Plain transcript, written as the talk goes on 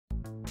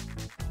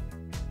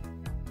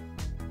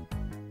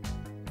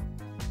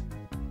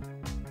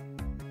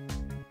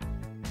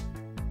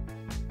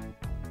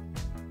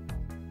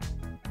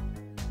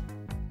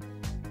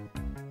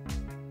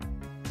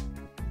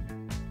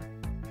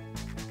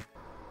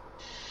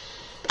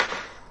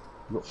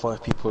You got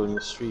 5 people in your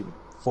stream.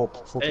 4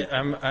 Hey,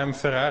 people. I'm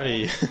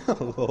Ferrari.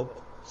 Are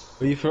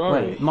you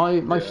Ferrari?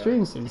 Wait, my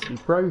stream seems to be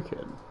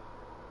broken.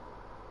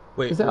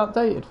 Wait, Is it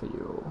updated for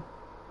you all?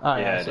 Oh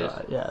yeah, it's it is.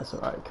 alright. Yeah, it's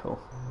alright. Cool.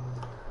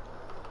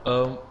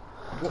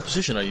 what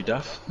position are you,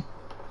 Daff?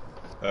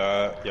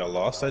 Yeah,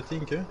 last I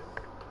think, yeah.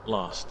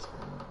 Last.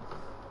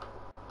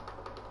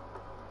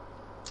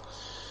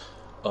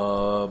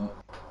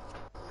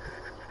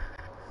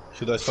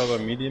 Should I start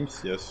on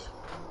mediums? Yes.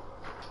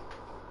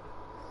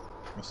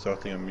 I'm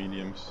starting on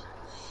mediums.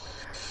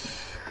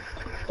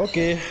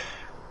 Okay.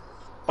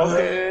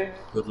 Okay.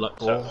 Good luck,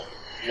 So, all.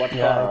 what car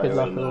Yeah, are good you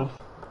luck in? all.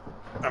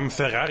 I'm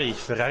Ferrari.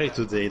 Ferrari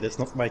today. That's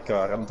not my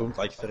car. I don't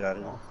like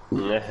Ferrari.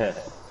 Good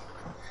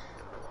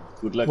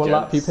luck, What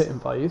lap are you gents. pitting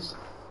by, Yous?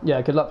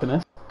 Yeah, good luck,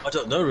 Vinny. I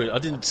don't know really. I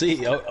didn't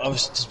see it. I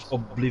was just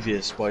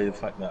oblivious by the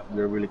fact that we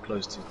were really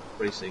close to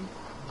racing.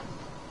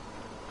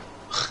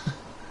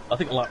 I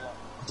think like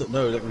I don't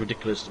know, like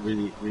ridiculous,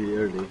 really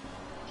early.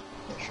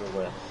 Not sure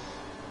where.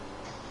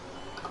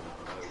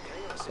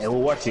 And we're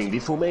watching the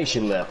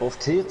formation lap of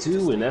Tier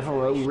 2 in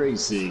F1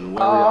 Racing,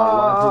 where we are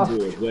live on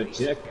board with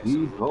Jack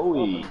P.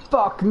 Bowie.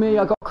 Fuck me,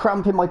 I got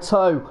cramp in my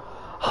toe.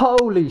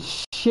 Holy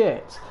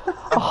shit.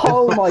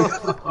 Oh my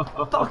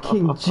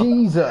fucking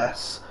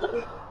Jesus.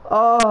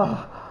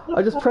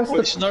 I just pressed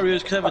Which scenario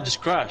is Kevin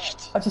just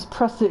crashed? I just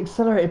pressed the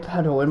accelerator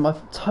pedal and my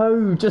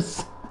toe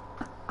just...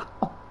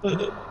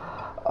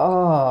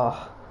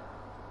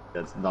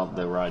 That's not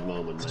the right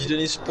moment, Did mate. you do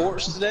any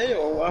sports today,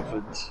 or what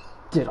happened?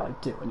 Did I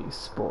do any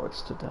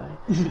sports today?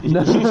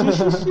 No.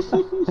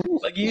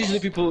 Like usually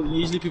people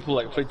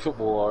like played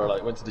football or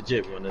like went to the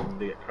gym and then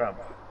they get cramp.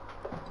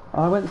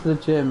 I went to the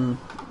gym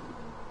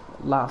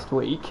last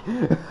week.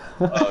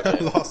 Oh, okay.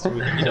 Last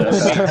week. You know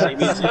what it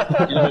means?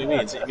 You know what it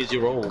means? It means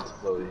you're old,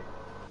 Chloe.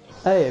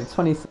 Hey, I'm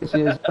 26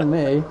 years from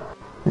me.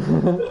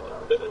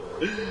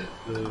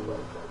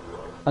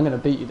 I'm gonna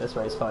beat you this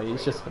race, fight.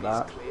 It's just for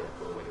that.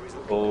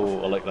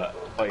 Oh, I like that.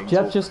 Fighting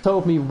Jeff talk. just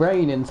told me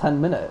rain in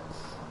 10 minutes.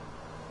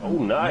 Oh,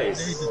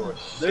 nice.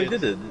 No, he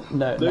didn't.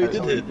 No, he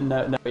didn't.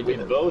 No, he We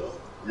didn't.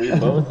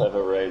 both have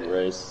a rain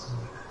race.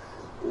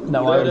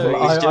 No, No, he's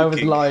I was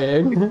joking.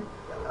 lying.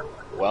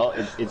 Well,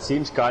 it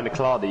seems kind of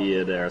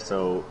cloudy there,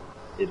 so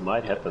it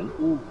might happen.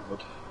 Ooh,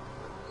 God.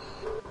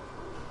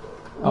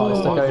 Oh, it's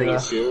took One thing over.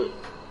 is sure,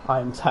 I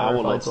am I will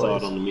terrified, not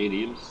start boys. on the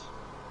mediums.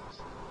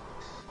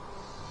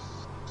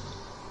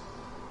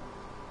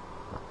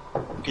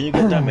 Can you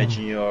get damage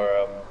in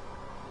your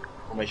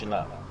formation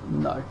lap?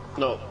 No.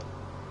 No.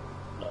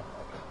 No.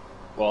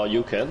 Well,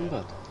 you can,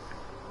 but...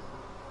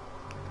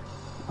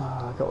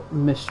 I got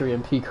Mystery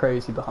and P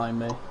Crazy behind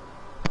me.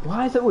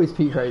 Why is it always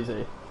P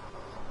Crazy?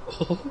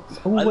 It's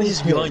At always least he's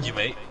him. behind you,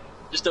 mate.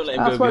 Just don't let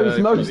him That's go why he's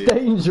behind most you.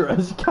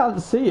 dangerous. You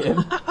can't see him.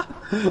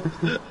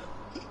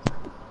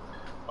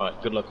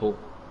 Alright, good luck all.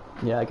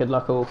 Yeah, good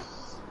luck all.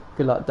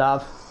 Good luck,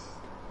 Dav.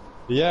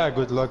 Yeah,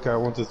 good luck. I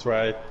want to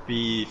try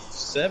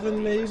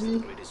P7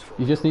 maybe?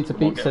 You just need to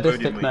beat get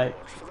Sadistic, podium, mate.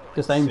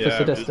 Just aim for Yeah,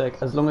 Sadistic.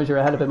 As long as you're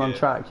ahead of him on Yeah.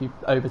 track, you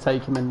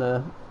overtake him in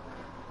the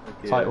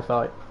title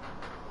fight.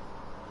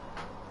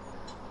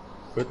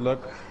 Good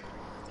luck.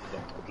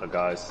 Good luck,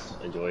 guys.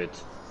 Enjoy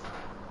it.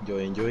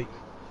 Enjoy.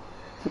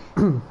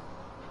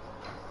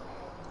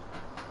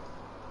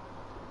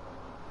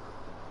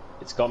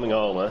 It's coming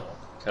home, huh?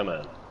 Come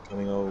on.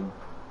 Coming home.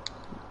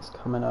 It's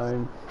coming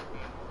home.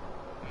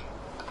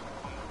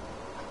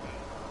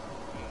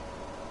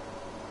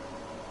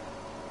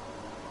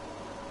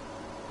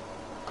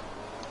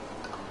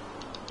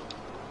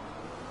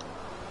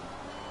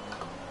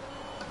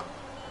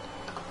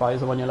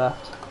 Fires on your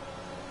left.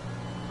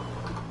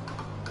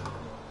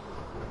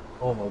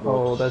 Oh my god.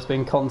 Oh, there's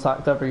been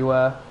contact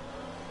everywhere.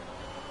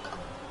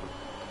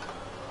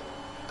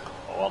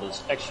 Well,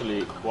 it's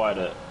actually quite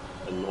a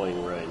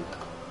annoying rain.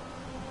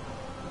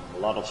 A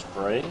lot of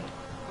spray.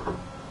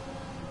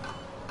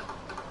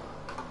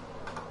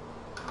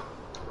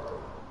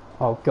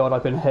 Oh god,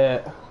 I've been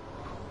hit.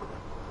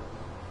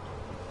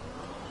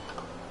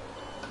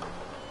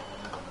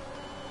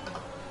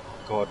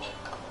 God.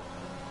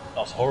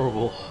 That's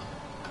horrible.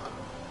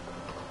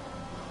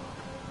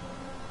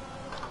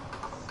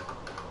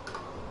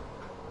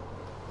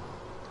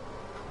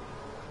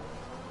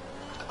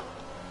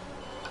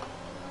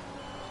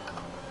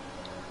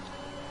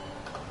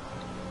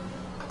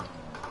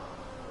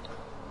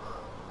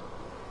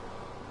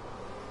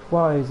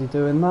 Why is he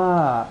doing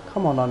that?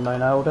 Come on,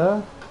 Unknown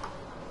Elder.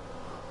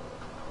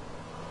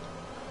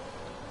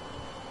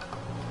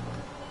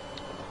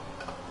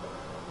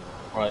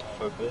 Right,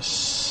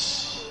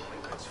 focus.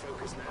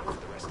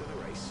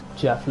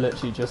 Jeff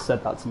literally just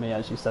said that to me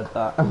as you said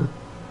that.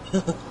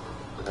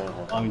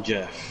 I'm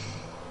Jeff.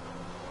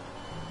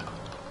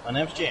 My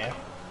name's Jeff.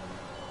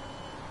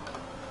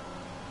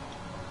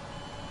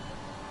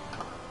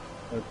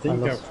 I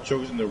think lost- I've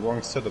chosen the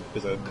wrong setup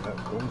because I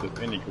don't have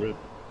any grip.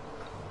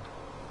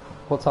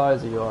 What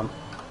tyres are you on?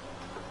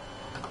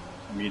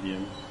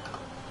 Mediums.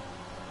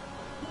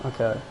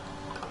 Okay.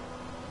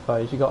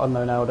 Phase, you got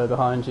Unknown Elder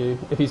behind you.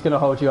 If he's going to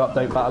hold you up,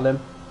 don't battle him.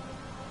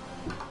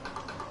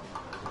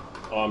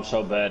 Oh, I'm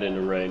so bad in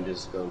the rain.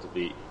 This is going to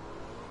be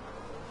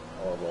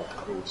horrible.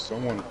 Oh,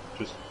 someone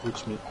just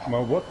pushed me. My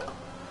what?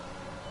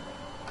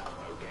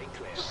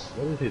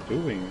 What is he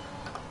doing?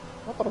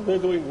 What are they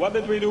doing? What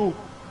did we do?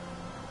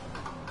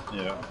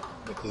 Yeah,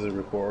 that is a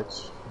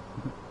report.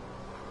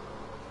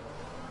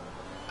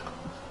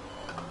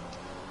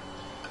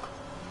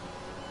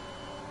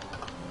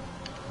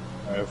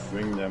 I have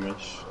wing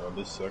damage. Oh,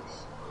 this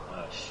sucks.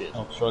 Ah, shit.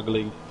 I'm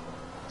struggling.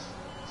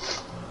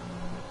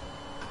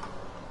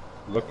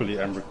 Luckily,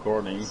 I'm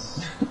recording.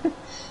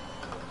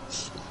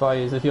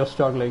 Guys, if you're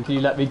struggling, can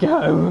you let me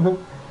go?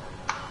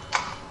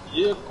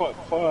 Yeah, quite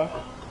far.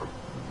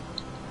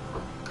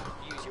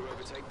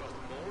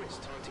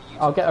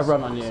 I'll get a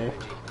run on you.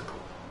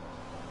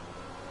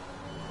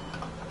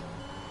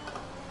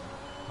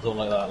 I don't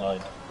like that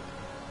line.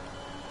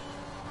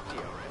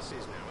 DRS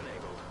is now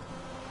enabled.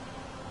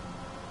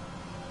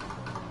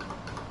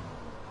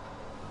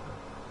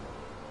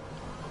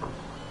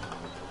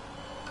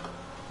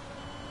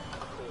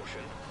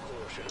 Caution,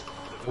 caution.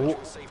 The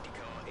virtual safety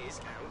car is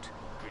out.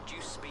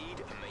 Reduce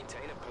speed and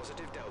maintain a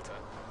positive delta.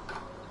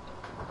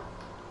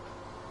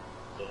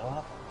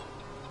 Yeah.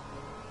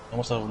 I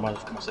must have a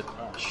massive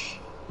crash.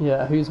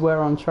 Yeah, who's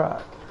where on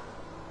track?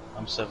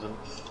 I'm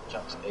 7th,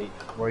 Jack's 8th.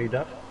 Where are you,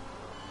 Dad?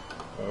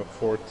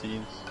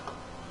 14th.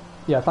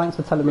 Yeah, thanks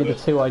for telling me the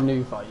two I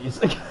knew fights.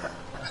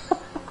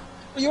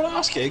 You're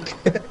asking?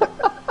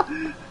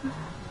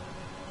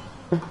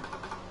 I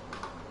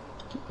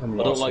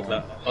don't like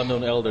that.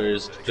 Unknown Elder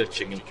is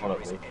glitching in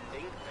front of me.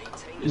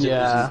 Is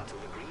yeah. It,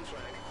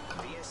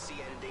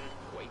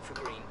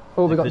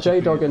 Oh, we got Glitching for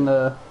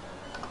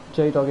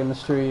J-Dog you. in the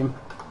stream.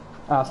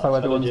 Asked how Hello,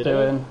 everyone's J-Dog.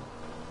 doing.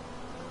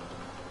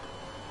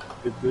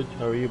 Good, good.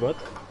 How are you, bud?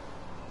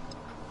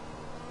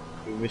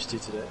 We missed you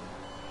today.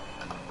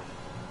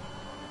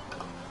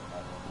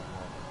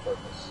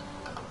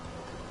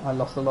 I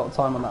lost a lot of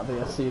time on that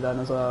VSC then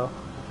as well.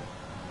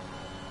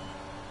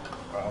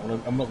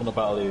 I'm not gonna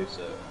battle you,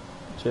 so.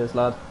 Cheers,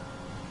 lad.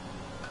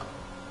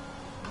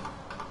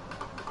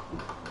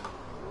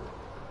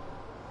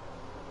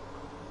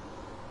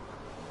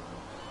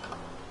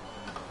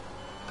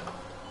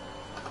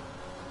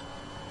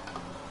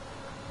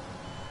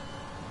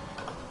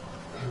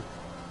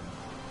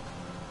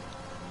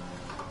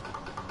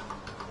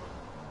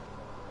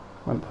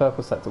 Went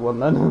purple sector 1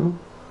 then.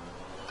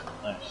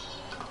 Nice.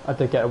 I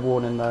did get a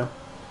warning though.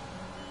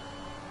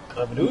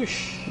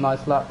 Babadoosh.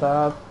 Nice lap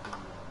dab.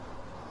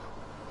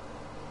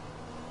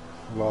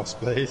 Last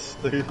place,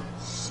 dude.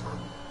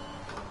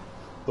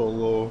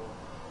 Solo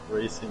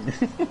racing.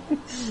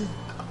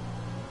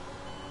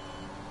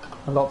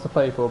 A lot to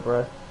play for,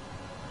 bro.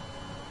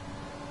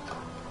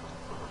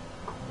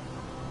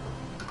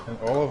 And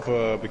all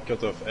of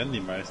because of Andy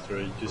Meister,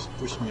 he just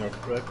pushed me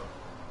off track.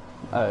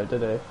 Oh,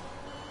 did he?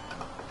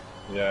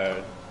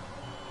 Yeah.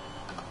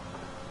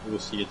 We'll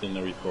see it in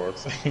the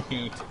report.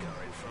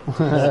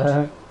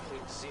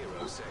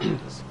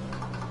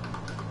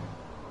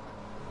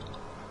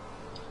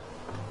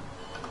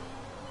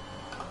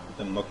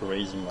 I'm not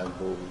racing like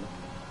Bobby.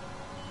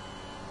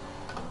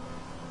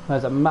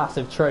 There's a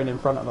massive train in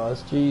front of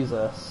us,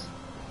 Jesus.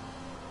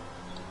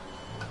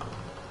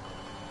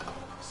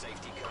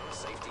 Safety car,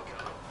 safety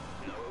car.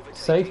 No overtaking.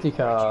 Safety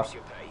car. Reduce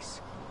your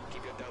pace.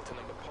 Keep your delta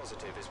number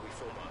positive as we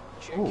form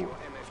up. Check your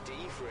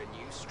MFD for a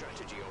new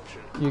strategy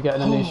option. You're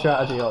getting a new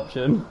strategy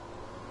option.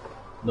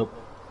 Nope.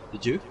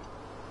 Did you?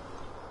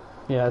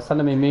 Yeah, it's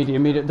telling me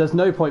medium. There's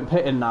no point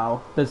pitting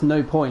now. There's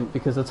no point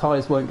because the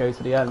tyres won't go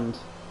to the end.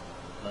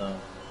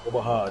 What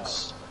about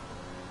hards?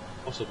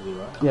 Possibly,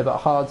 right? Yeah, but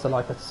hards are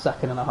like a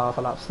second and a half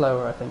a lap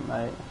slower, I think,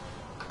 mate.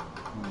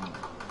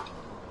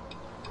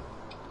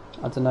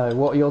 I don't know.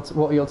 What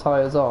are your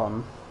tyres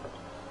on?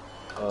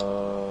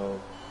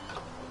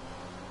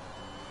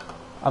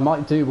 I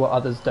might do what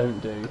others don't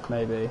do,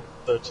 maybe.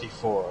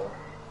 34.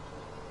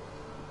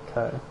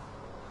 Okay.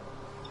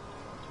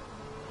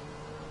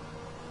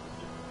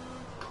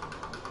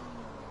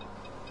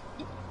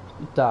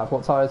 Dav,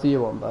 what tyres are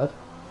you on, bud?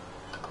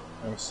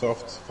 I'm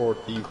soft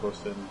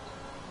 14%.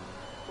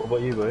 What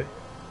about you, boy?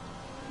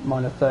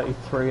 Mine are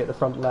 33 at the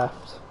front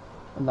left,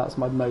 and that's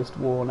my most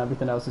worn.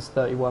 Everything else is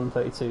 31,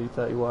 32,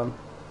 31.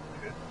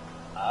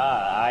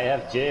 Ah, I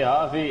have Jay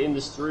Harvey in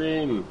the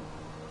stream.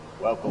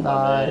 Welcome,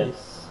 my man.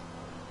 Nice.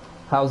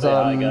 How's Say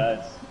hi,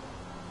 guys.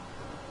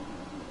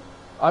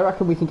 I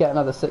reckon we can get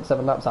another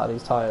 6-7 laps out of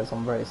these tyres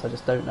on race. I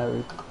just don't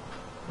know,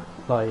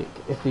 like,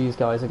 if these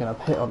guys are going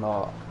to pit or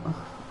not.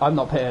 I'm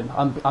not pitting.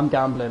 I'm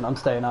gambling. I'm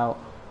staying out.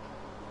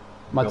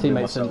 My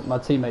Gambling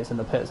teammates in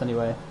the pits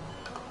anyway.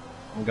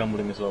 I'm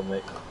gambling as well,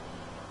 mate.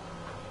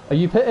 Are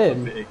you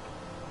pitting? Pitting.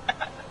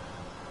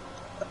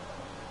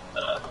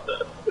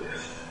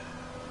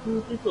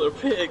 People are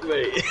pitting,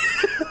 mate.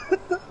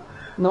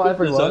 Not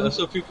everyone. I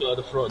saw people at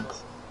the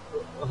front.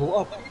 A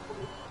lot of people.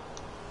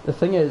 The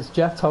thing is,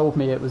 Jeff told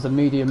me it was a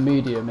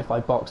medium if I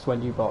boxed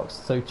when you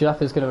boxed. So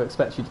Jeff is going to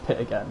expect you to pit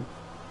again.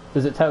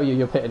 Does it tell you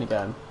you're pitting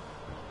again?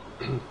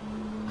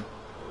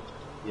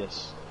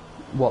 Yes.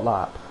 What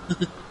lap?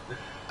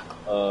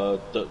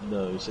 Don't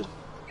know. Is it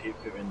keep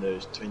in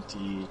those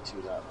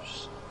 22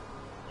 laps.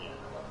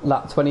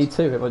 Lap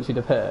 22, it wants you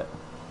to pit.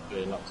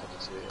 Yeah, lap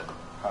 22.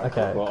 Yeah.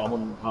 Okay. Well, I'm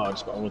on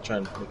hards, but I'm gonna try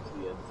and make it to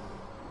the end.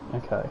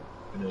 Okay.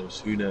 Who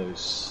knows? Who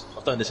knows?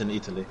 I've done this in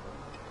Italy.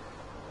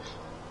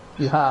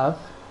 You have.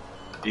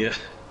 Yeah.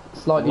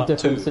 Slightly Lap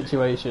different 2.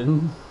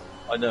 situation.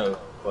 I know,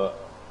 but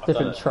I've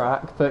Different done it.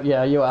 track, but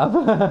yeah, you have.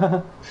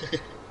 The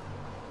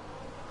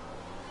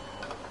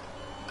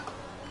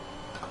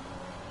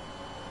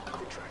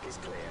track is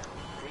clear.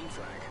 Green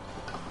flag.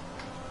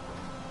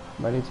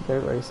 Ready to go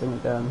racing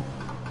again.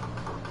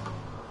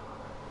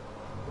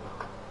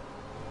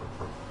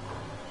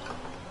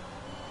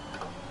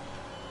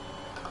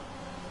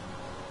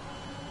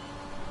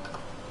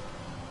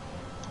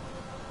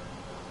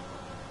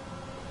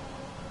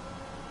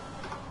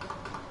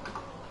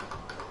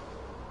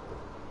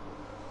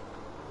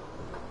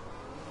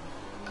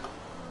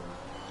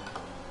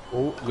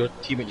 Oh, your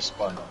teammate just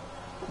spun.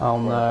 Oh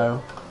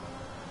no.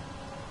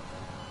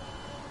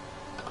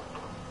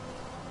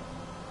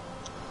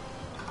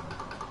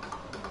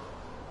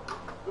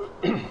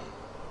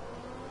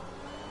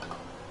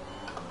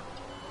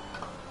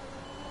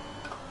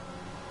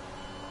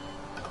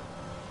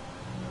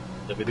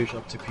 The video's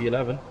up to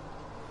P11.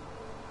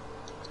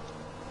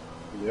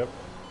 Yep.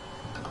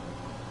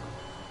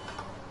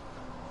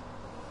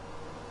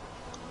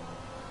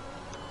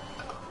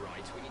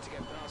 Right, we need to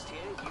get past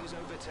here. Use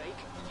overtake.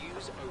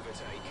 Use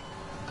overtake.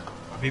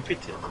 Have you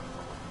pitted?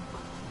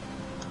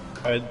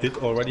 I did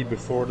already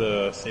before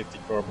the safety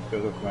car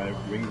because of my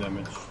wing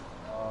damage.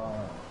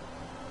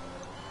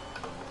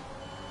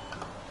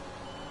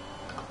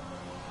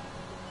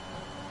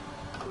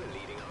 We're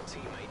leading our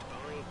teammate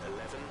by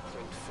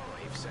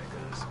 11.5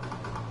 seconds.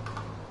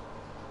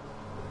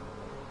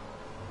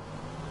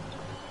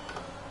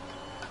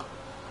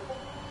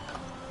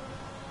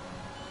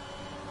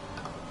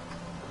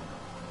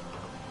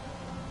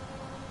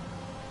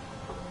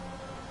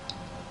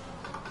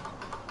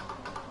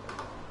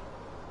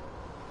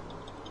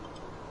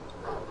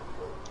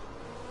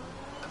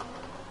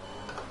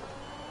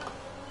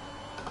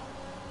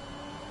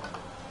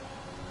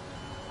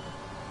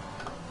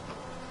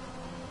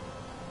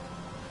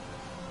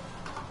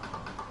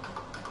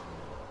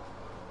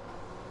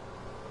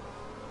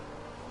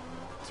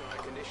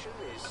 Tire condition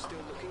is still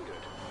looking good.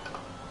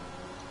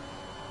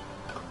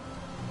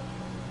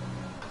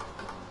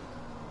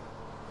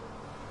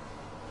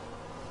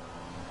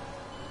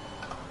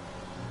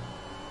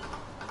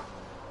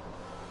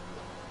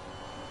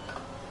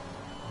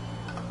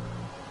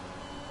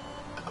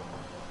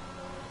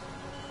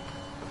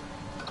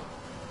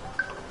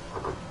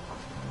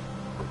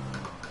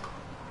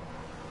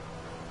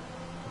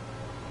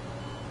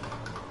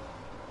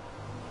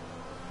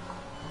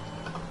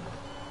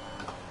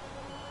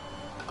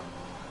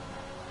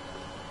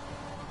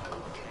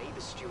 Okay,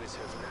 the stewards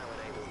have now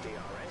enabled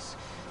DRS.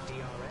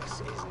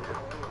 DRS is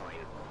now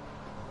online.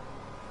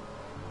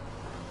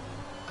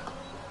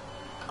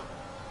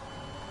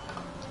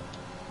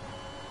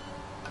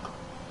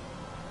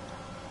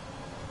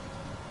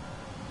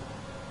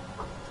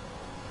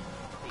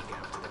 The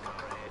gap to the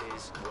car ahead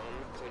is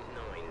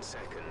 1.9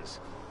 seconds.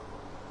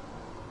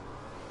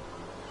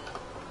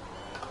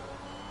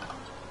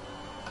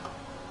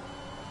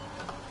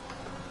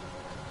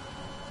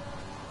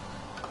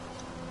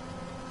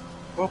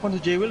 What happened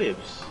to Jay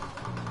Williams?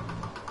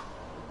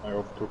 I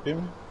overtook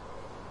him.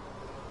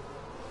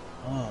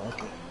 Oh,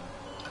 okay.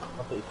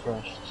 I thought he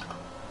crashed.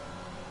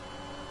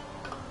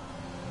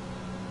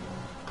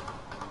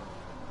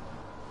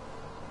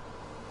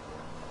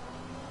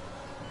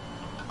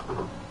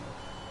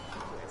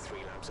 We're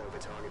 3 laps over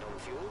target on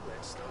fuel.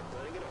 Let's start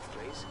burning it off,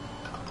 please.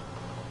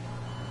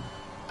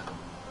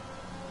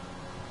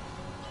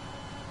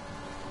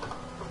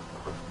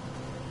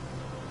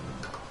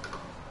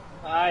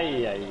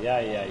 Ay, ay,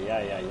 ay, ay,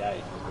 ay, ay,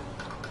 ay.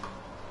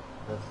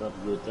 That's not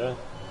good, huh?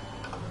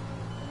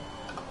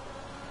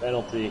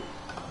 Penalty.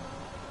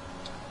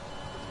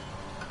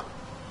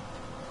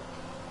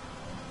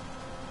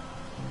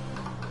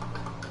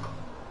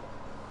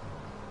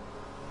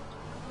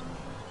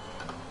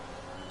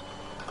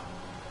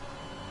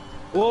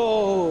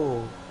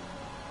 Whoa!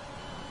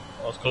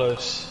 That was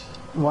close.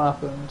 What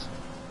happened?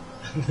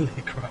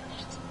 Nearly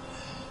crashed.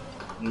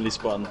 Nearly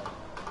spun.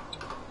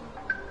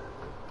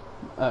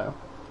 Oh.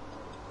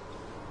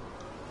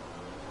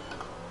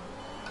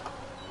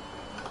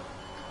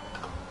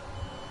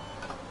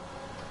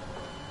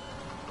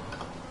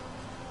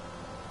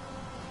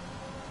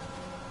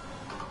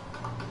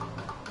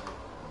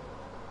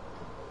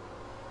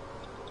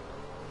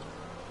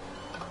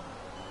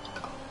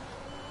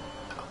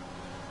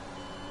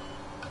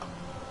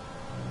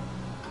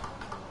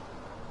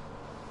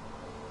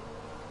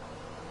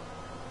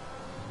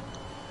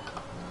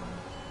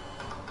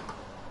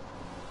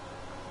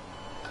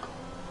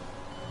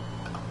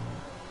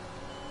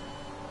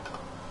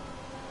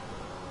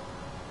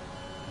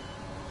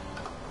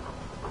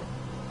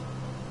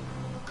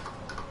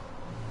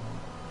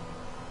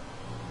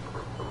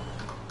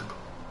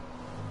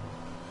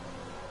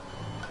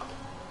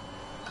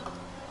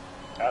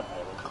 God damn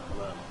it,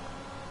 come on.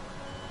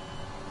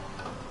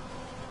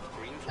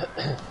 Green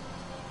flag.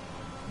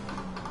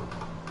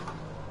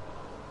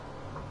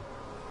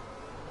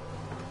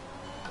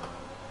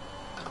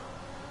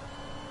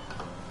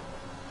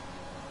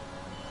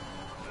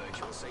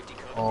 Virtual safety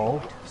car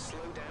deployed. Slow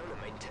down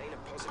and maintain a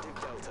positive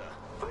delta.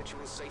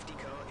 Virtual safety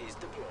car is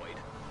deployed.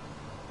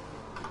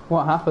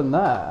 What happened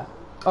there?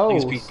 Oh,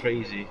 Things be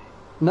crazy.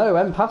 no,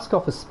 M.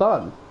 Paskov has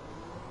spun.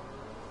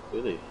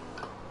 Really?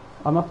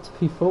 I'm up to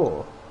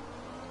P4.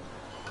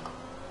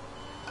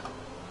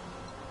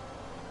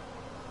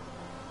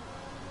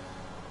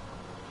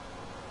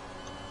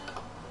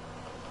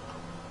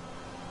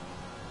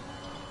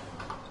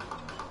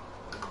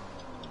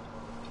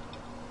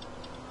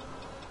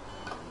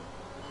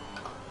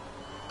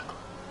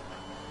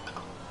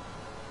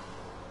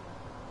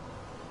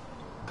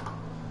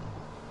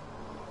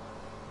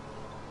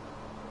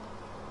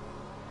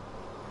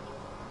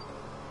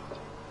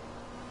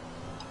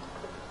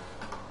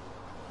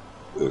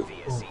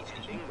 VSC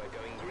ending, we're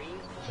going green.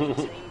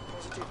 Maintain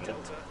positive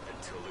delta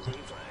until the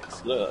green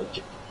flags. Look.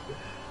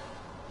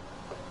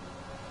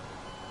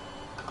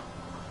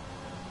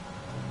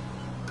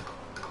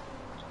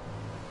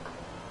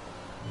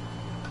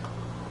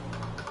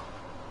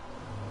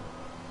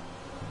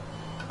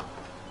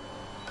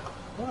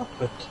 What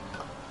happened?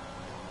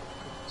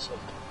 So,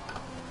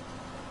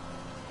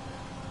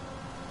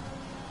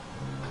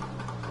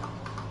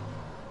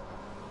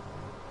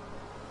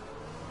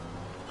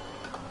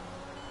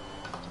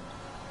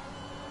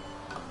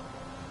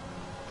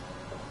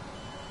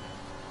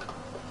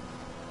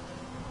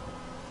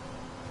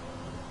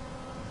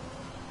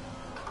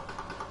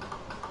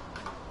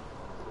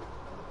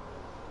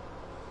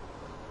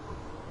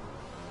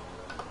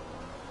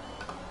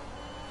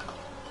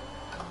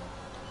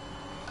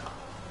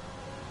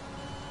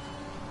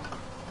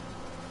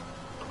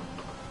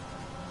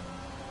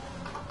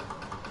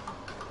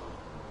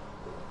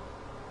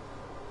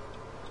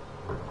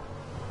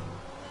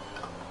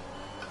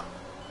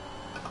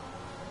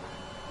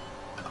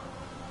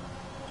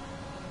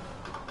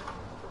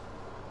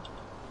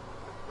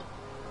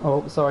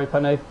 Oh, sorry,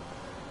 Penny.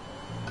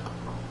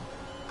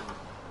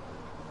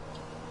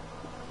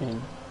 I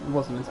mean, it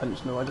wasn't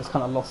intentional, I just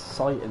kind of lost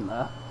sight in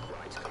there.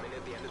 Right, come in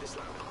at the end of this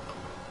lap.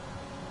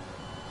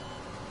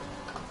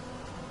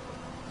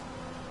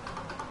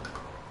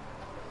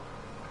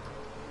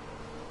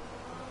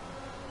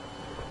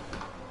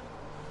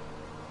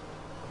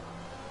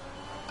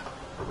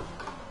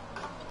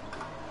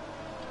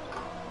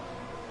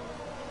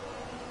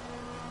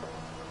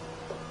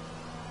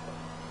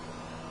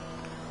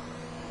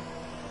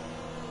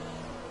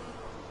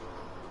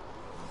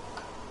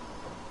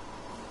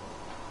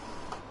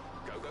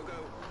 Go, go, go.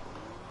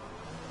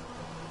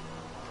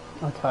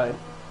 Okay.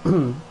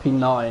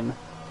 P9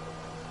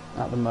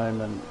 at the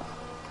moment.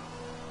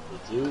 Me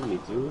too, me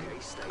too. Okay,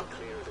 stay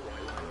clear of the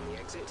white line on the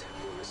exit.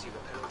 You'll receive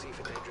a penalty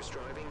for dangerous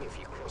driving if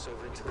you cross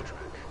over into the track.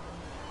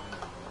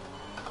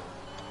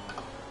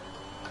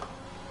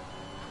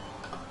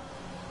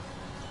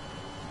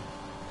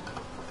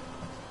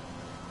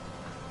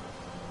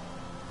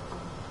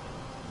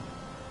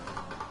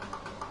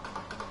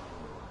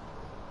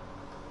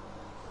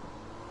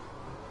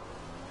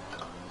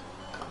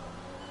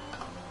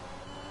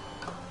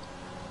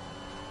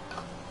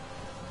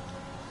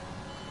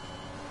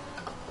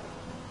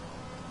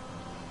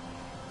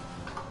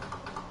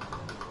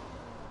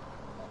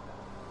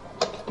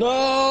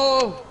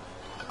 no!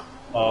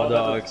 Oh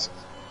no,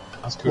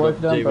 I screwed What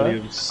up have you Jay done, bro?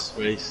 Williams'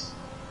 race.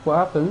 What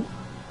happened?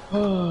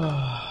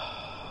 Oh,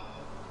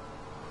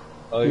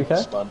 You okay?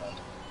 he spun.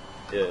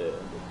 Yeah.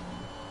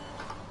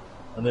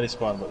 And then he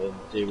spun, but then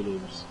Jay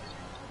Williams.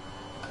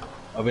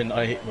 I mean,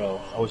 I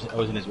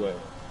was in his way.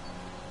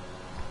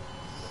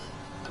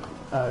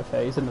 Oh,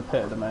 okay, he's in the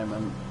pit at the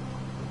moment.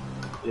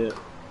 Yeah,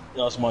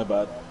 that's my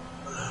bad.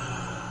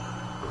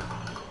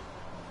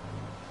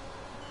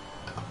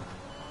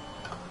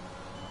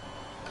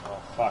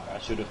 Oh fuck, I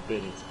should have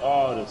bid it.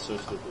 Oh, that's so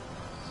stupid.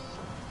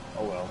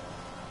 Oh well.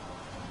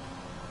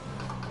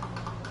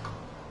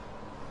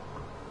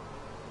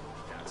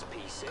 That's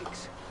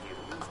P6.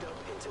 You've moved up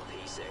into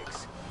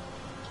P6.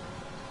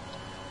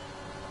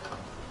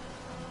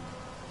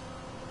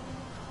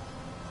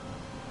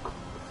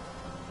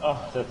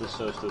 Oh, that is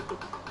so stupid.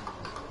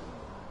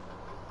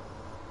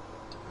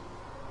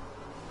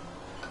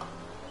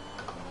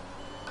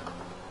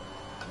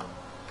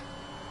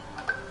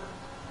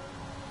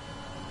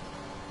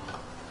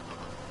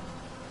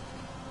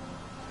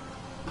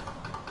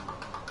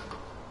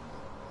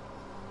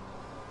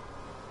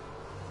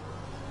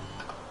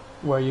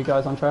 Where are you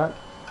guys on track?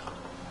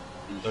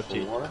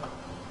 13. P4.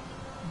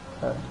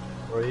 Okay.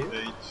 Where are you?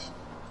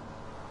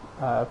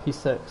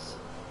 P6.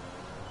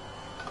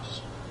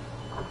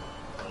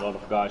 A lot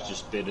of guys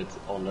just bid it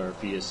on their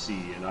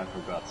VSC and I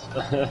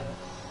forgot.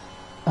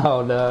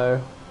 Oh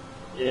no.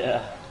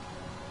 Yeah.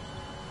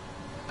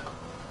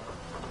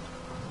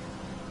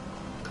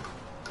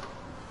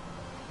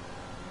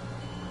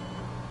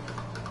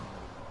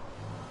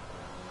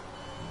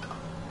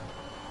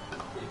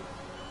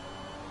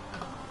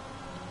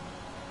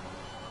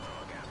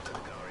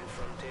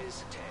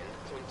 is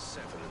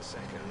 10.7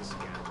 seconds.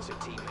 Gap to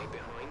teammate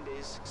behind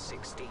is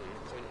 16.9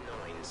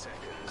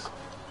 seconds.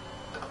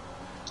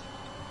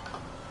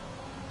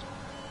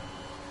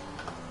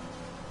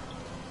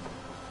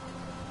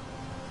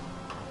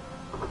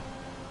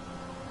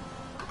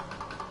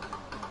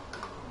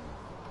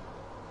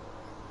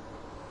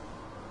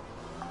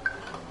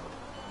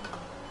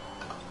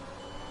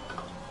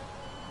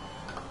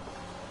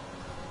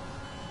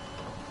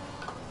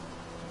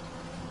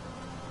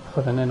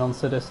 Putting in on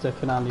Sadistic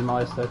and Andy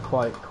Meister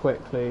quite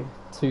quickly.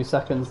 2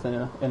 seconds in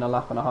a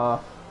lap and a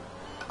half.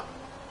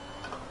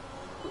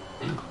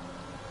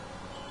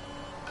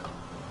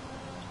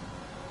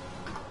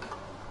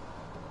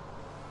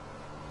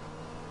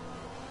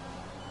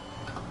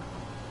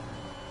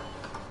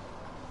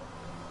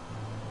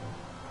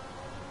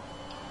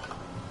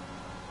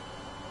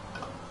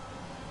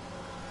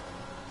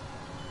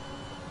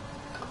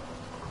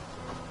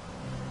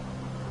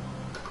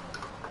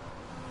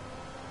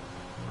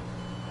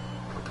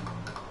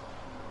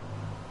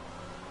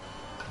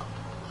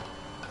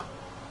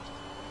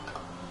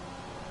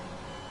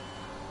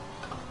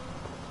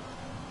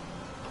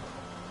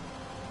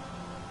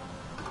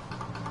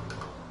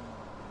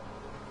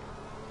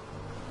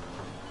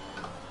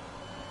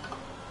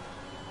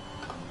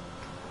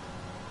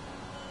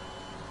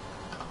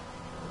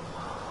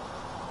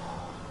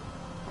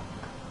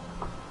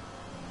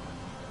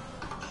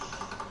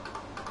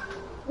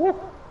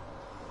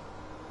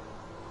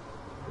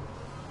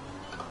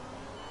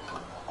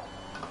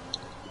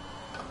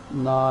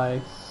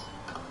 Nice.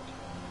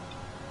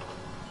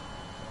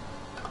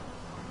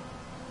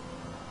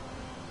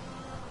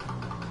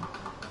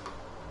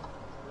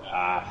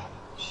 Ah,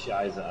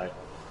 scheiße, I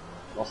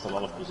lost a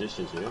lot of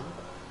positions here.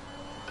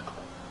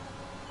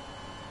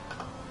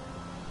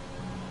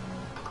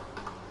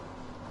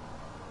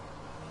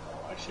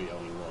 Oh, actually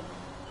only one.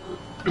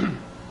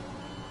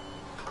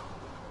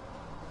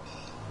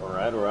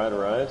 Alright.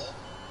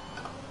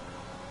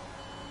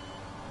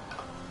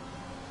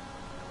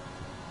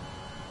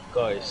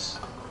 Guys,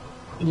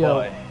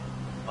 Yo. goodbye.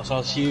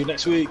 I'll see you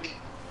next week.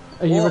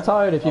 Are you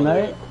retired if you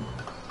mate?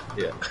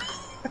 Yeah.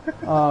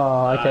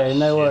 Oh, okay,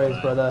 no worries,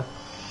 brother.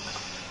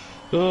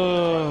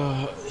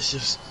 Oh, it's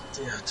just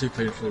too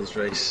painful this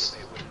race.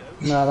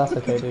 No, that's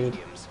okay, dude.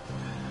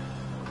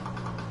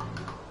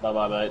 Bye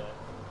bye, mate.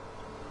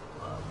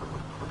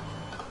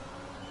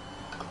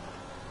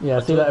 Yeah,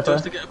 see you later, Do I bro.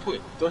 still get a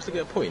point? Do I still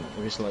get a point?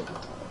 Or it's like,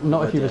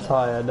 Not if you idea.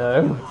 retire,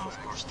 no. Of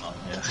course not.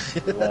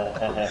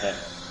 Yeah.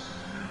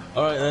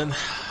 All right then.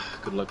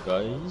 Good luck,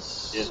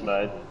 guys. Cheers,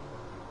 mate.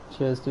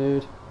 Cheers,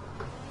 dude.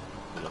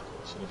 Good luck.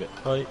 See you in a bit.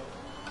 Bye.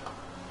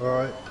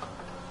 Alright.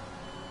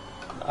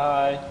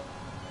 Bye.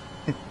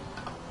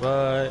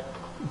 Bye.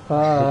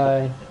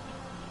 Bye.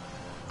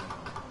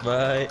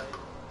 Bye.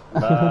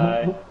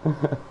 Bye.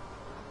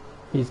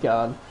 He's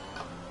gone.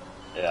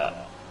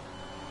 Yeah.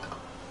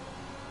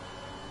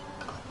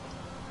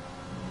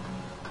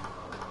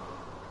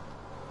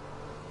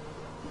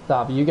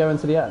 Dab, are you going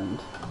to the end?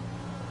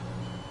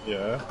 Yeah.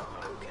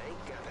 Okay,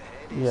 gap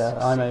ahead is Yeah,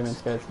 I'm aiming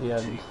to go to the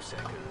end. 2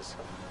 seconds.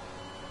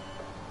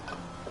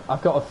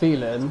 I've got a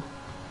feeling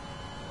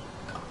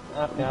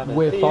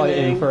we're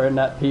fighting for a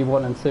net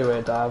P1 and 2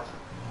 here, Dav.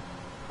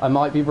 I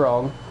might be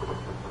wrong,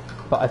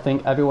 but I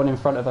think everyone in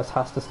front of us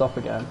has to stop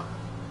again.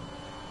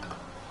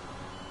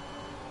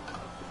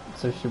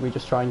 So should we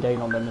just try and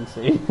gain on them and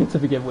see to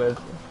begin with?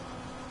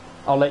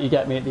 I'll let you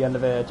get me at the end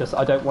of it. Just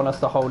I don't want us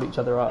to hold each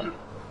other up.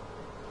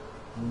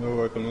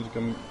 No, I cannot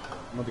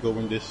go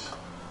in this.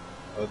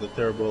 The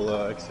terrible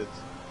exit.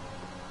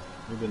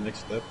 Maybe the next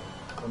step.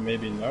 Or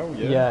maybe now,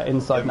 yeah? Yeah,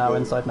 inside Can now, go.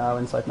 inside now,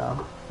 inside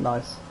now.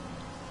 Nice.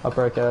 I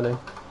broke early.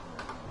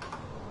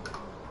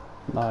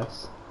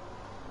 Nice.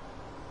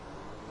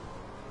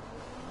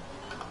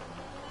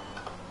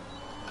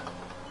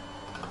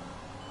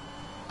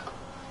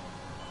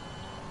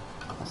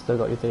 I still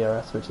got your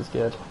DRS, which is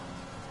good.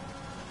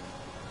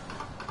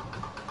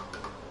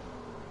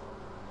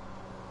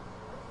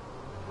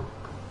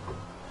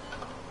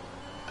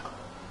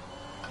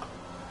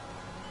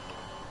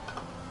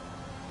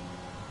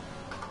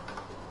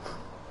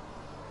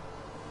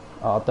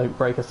 Oh, don't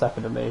break a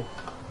second of me.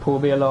 Pull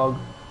me along.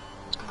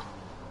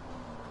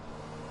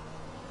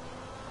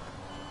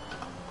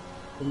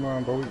 Come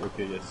on, Bowie.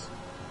 Okay, yes.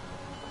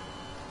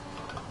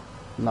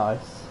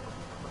 Nice.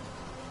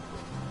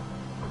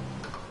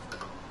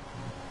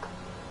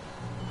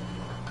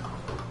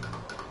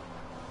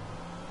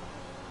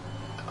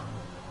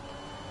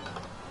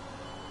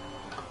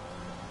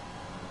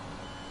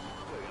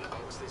 We're gonna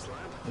box this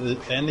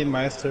lap. Andy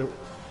Meister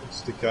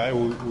is the guy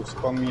who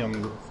spun me on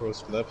the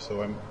first lap,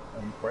 so I'm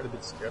quite a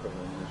bit scared of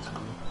him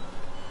actually.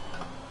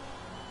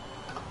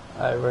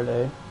 Oh,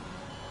 really?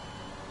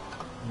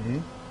 Mm-hmm.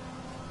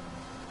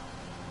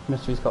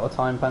 Mystery's got a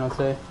time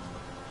penalty.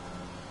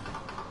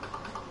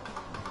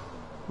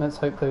 Let's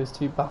hope those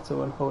two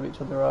battle and hold each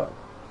other up.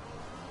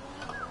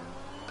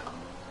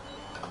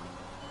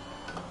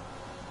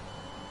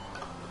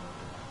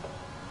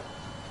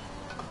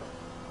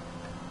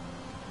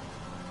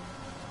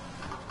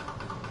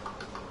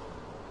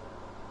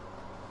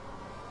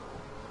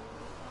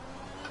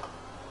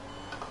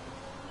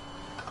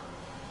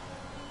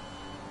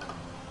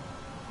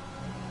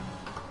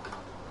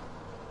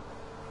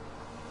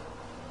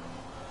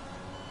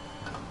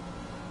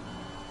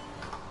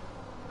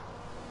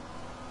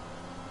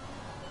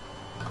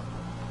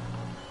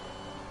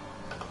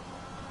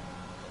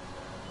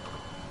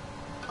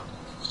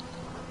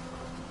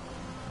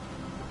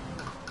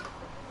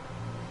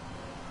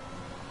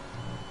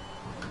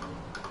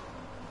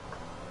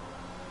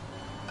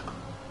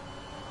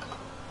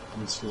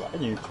 I'm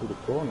sliding through the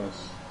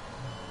corners.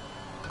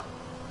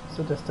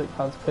 Sadistic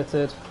has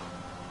pitted.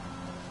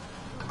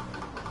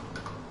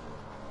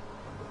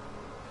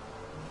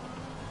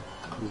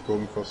 He's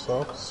going for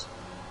softs.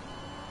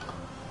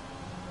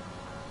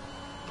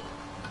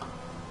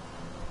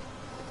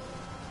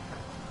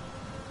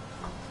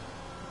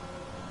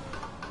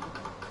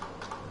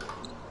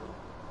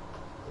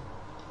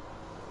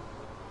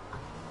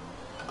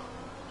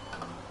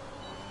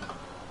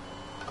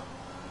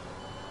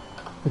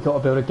 We've got to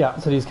build a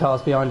gap to these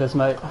cars behind us,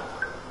 mate.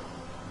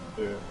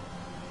 Yeah.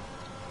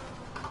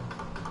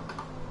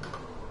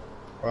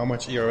 How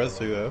much ERS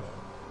do you have?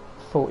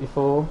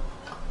 44.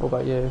 What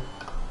about you?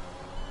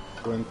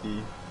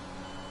 20.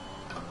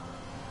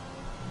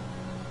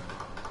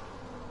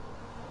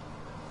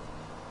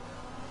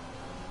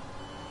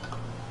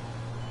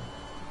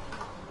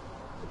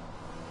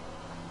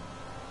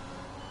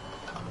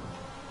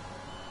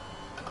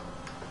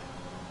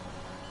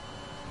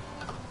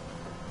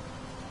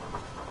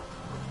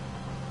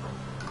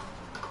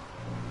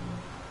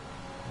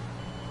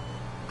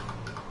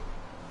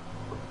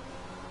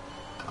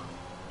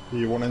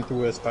 He 1 and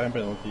 2 has time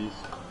penalties.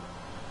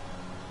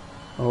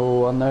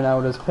 Oh, unknown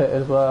Elder's pit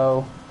as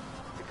well.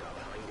 The car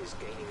behind is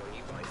gaining on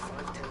you by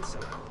 0.5 a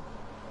lap.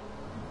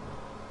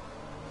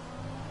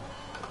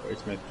 Oh,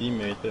 it's my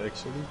teammate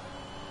actually.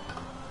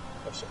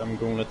 I'm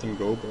going to let him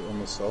go, but on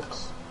the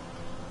softs.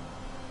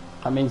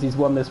 That means he's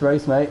won this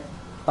race, mate.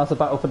 That's a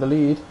battle for the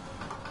lead.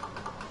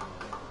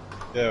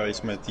 Yeah,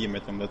 it's my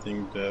teammate. I'm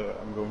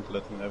going to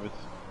let him have it.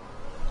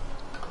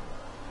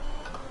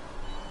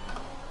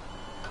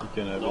 He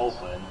can have No,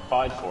 it. man.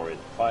 Fight for it.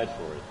 Fight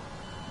for it.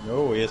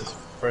 No, he has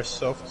fresh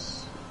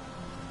softs.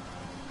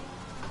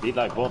 Be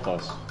like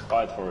Bottas.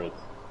 Fight for it.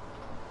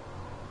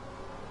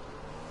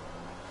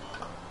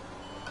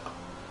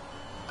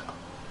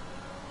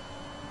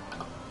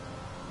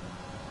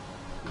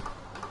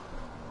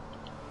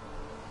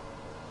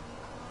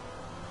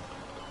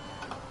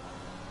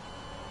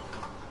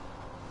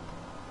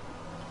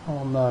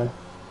 Oh no.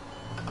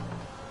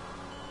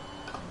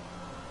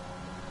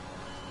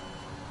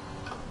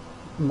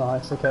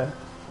 Nice, okay.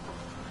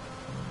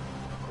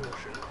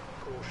 Caution,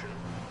 caution.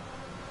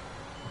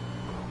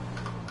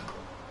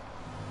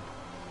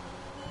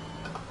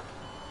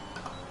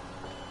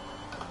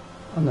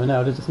 Unknown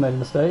Elder just made a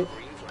mistake.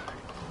 Green flag.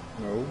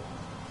 No.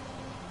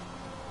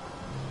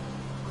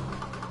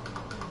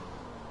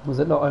 Was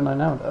it not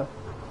Unknown Elder?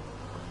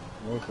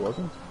 No, it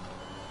wasn't.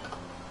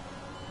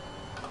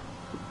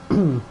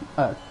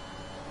 Oh.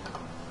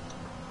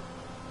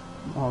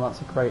 Oh,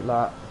 that's a great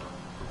lap.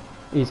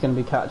 He's going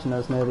to be catching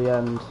us near the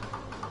end.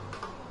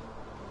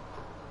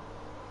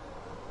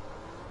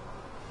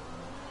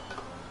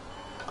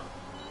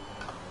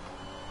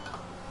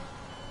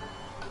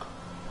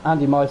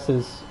 Andy Mice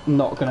is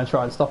not going to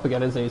try and stop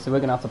again, is he? So we're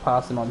going to have to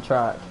pass him on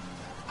track.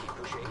 Keep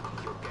pushing.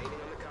 You're gaining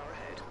on the car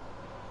ahead.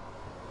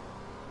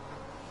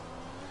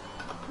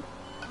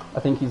 I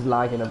think he's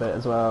lagging a bit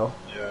as well.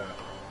 Yeah,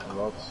 a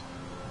lot.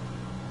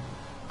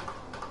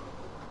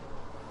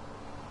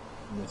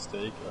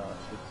 Mistake. Ah,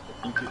 shit.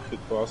 I think you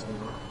should pass me.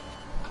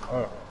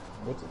 Oh,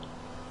 what?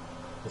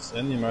 This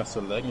Andy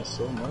Master lagging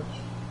so much.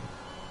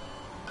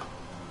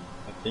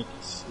 I think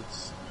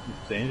it's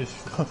dangerous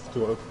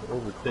to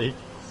overtake.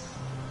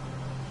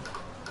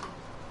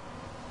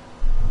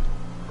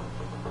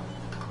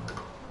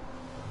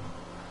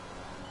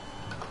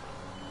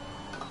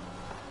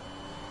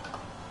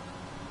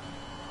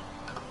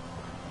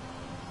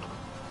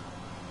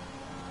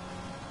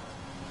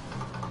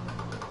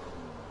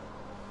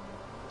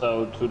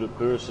 So to the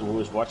person who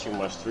is watching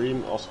my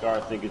stream, Oscar,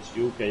 I think it's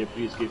you. Can you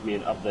please give me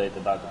an update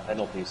about the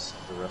penalties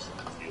of the rest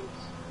of the field?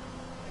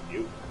 Thank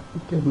you.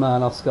 Good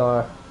man,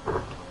 Oscar.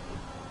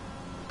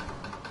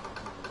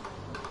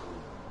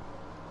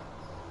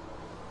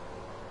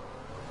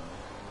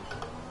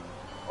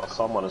 Well,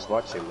 someone is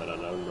watching, but I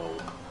don't know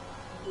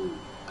who.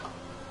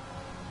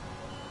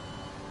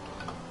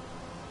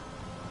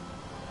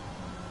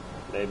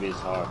 Maybe it's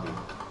Harvey.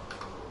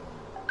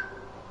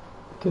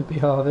 Could be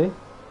Harvey.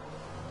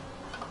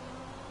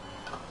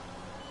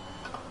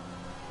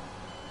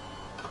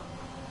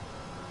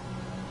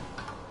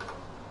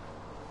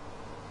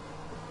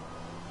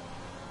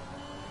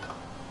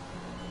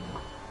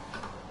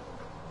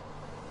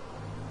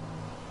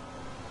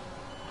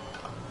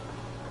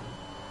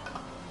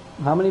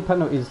 How many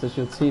penalties does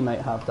your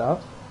teammate have,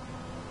 Dad?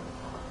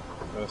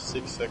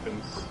 6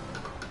 seconds.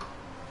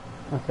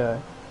 Okay.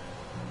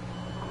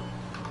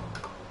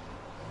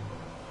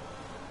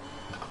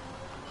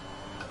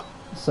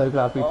 So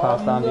glad we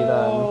passed Andy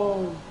then.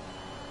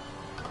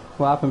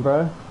 What happened,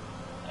 bro?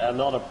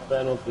 Another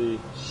penalty.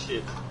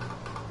 Shit.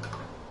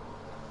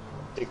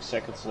 6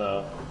 seconds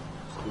now.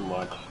 It's too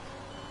much.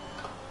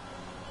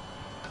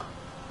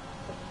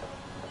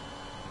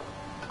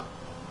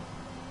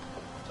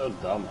 So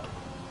dumb.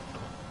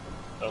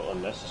 So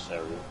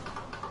unnecessary.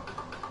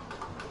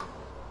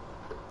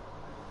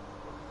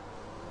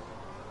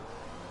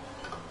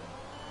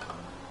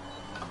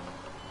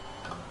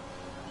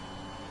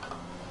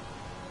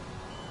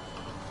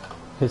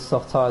 his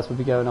soft tyres would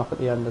be going off at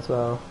the end as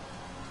well.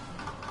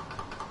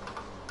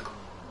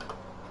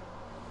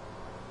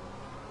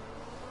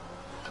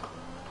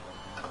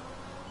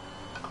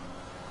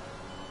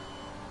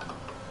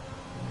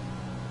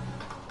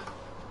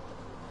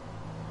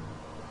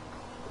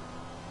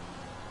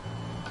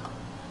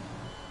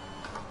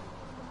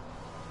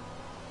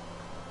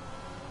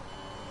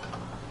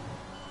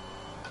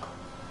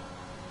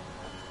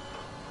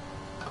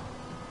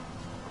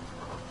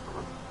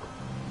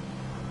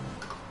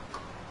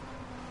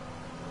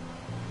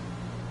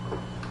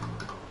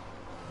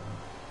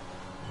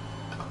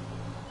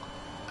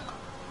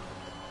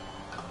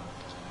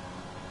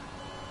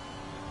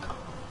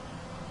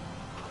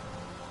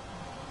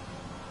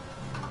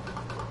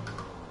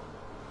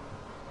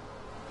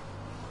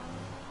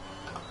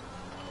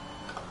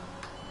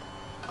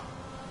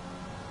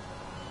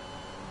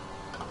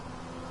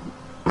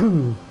 Be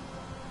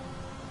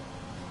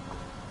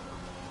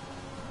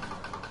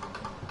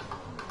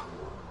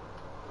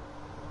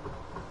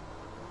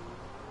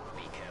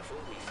careful,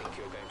 we think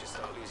you're going to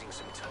start losing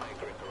some tyre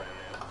grip around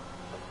now.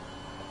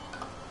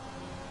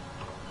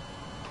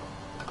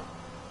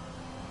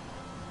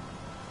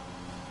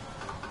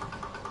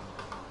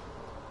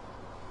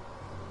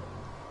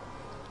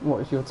 What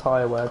is your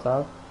tyre wear,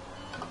 Dad?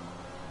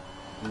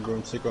 I'm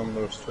going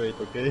Sycamore straight,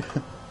 okay?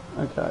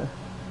 Okay.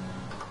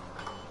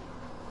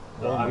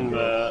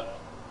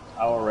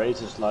 Our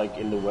race is like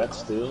in the wet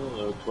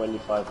still,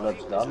 25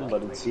 laps done,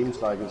 but it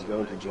seems like it's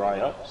going to dry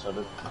up, so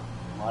that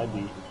might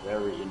be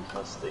very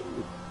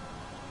interesting.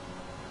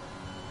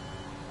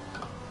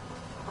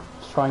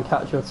 Just try and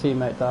catch your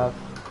teammate, Dad.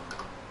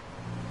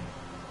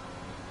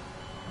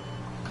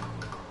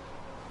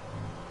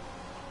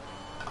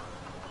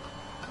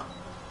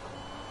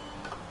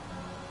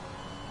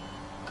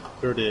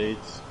 .38.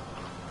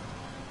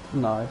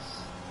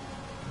 Nice.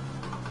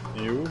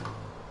 You?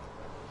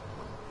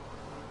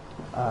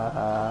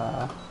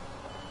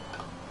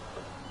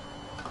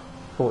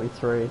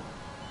 43.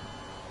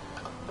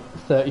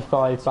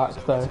 35 back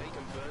though. Take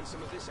and burn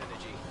some of this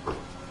energy.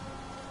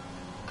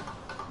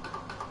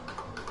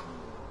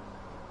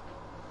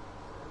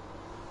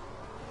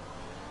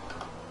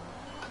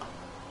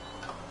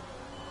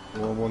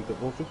 You want to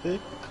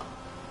overtake?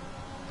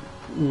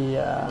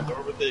 Yeah.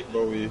 Overtake,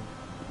 Bowie.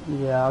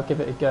 Yeah, I'll give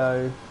it a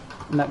go.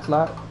 Next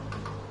lap.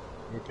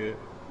 Okay.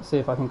 See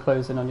if I can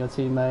close in on your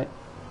teammate.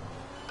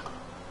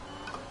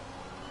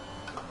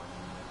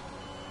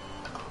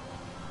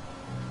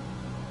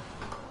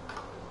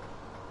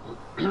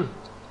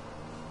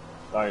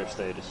 Tire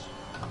status.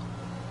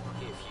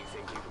 If you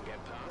think you can get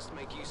past,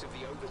 make use of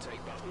the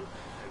overtake button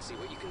and see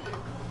what you can do.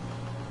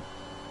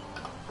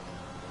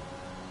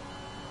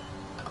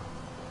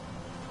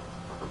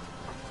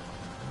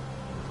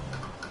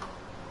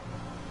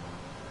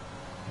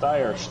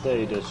 Tire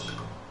status.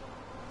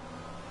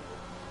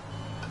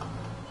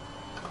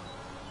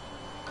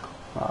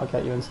 Right, I'll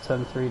get you into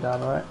turn 3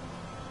 down, alright?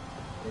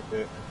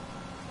 Okay.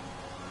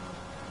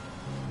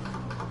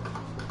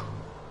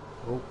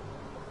 Oh.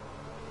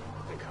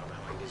 The car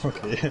behind is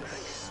Okay.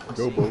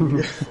 Go,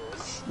 Bowie.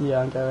 Yeah,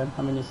 I'm going.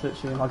 I'm in your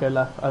slipstream. I'll go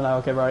left. Oh no,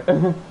 I'll go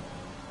right.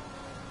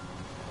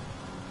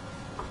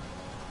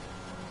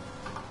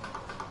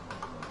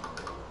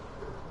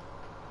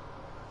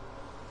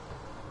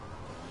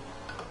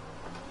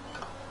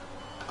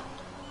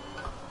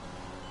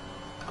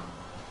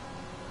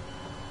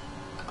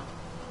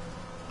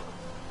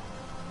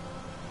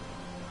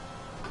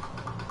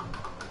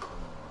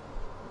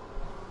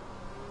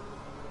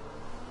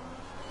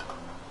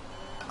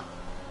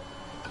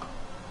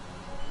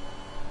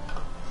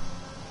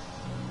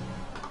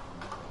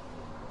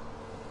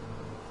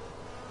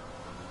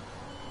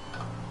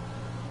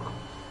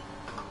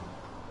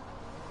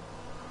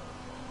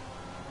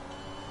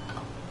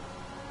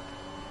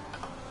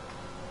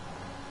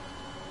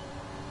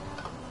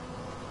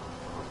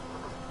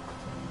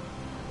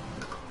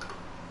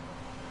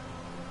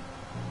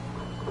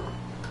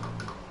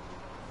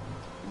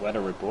 Weather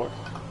report.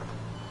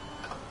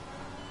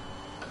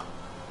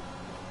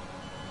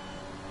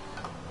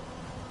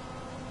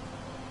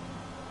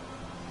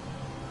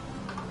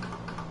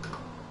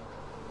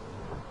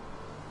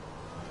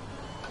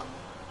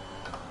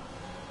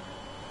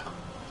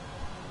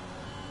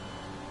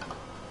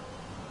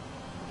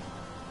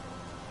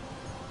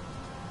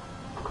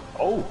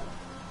 Oh,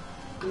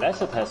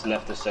 Lassett has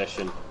left the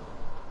session.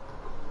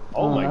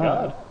 Oh my no.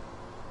 god.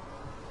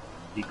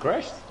 He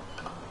crashed?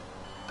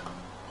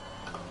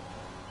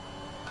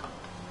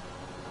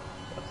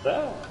 What's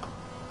that?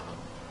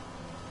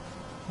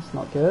 That's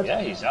not good.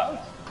 Yeah, he's out.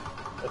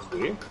 That's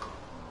weird.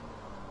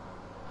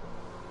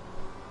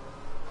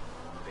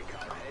 the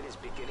car ahead is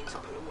beginning to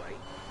pull away.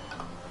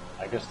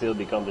 I can still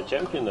become the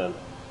champion then.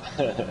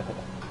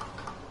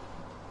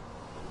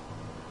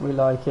 We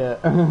like it.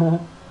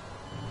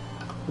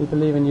 We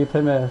believe in you,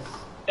 Plymouth.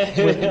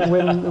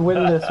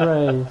 Win this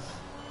race.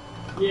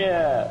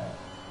 Yeah.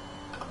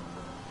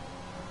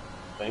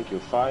 Thank you.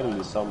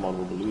 Finally, someone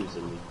who believes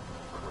in me.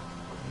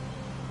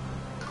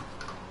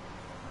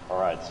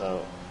 Alright,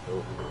 so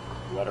So,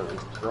 weather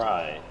is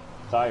dry.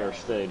 Tire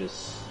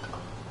status.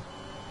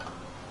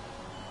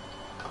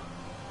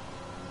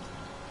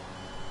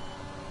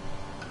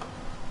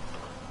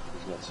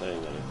 He's not saying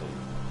anything.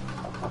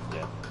 Not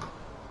yet.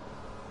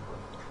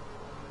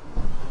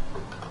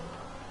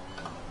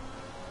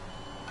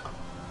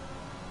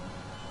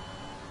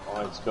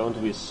 Oh, it's going to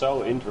be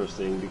so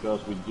interesting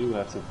because we do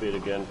have to pit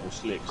again for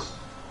slicks.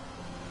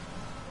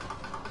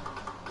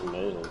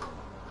 Amazing.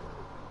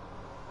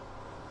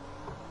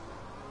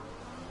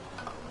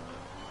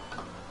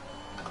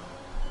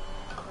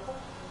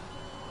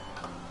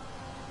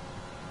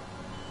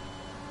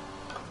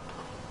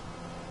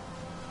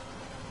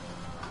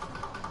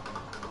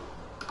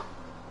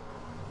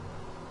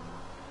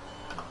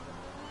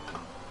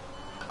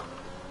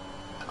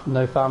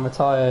 No fan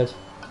retired.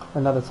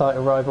 Another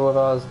title rival of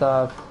ours,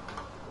 Dav.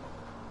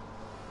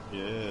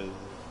 Yeah.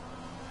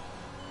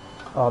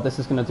 Oh, this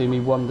is going to do me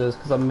wonders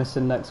because I'm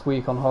missing next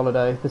week on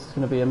holiday. This is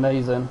going to be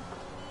amazing.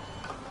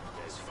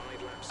 There's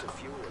 5 laps of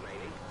fuel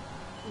remaining.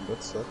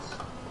 That sucks.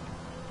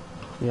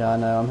 Yeah, I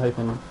know. I'm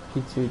hoping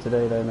P2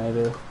 today, though,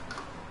 maybe.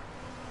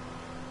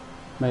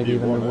 Maybe You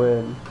even a won it.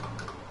 win.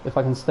 If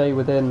I can stay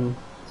within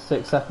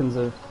 6 seconds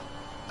of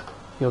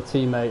your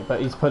teammate,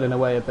 but he's pulling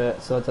away a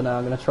bit, so I don't know.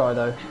 I'm going to try,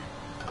 though. Okay,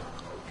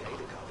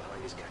 the car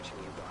behind is catching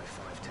you by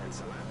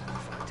 5/10 a lap.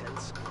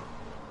 5/10.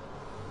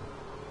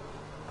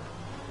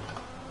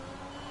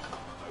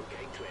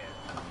 Okay, clear.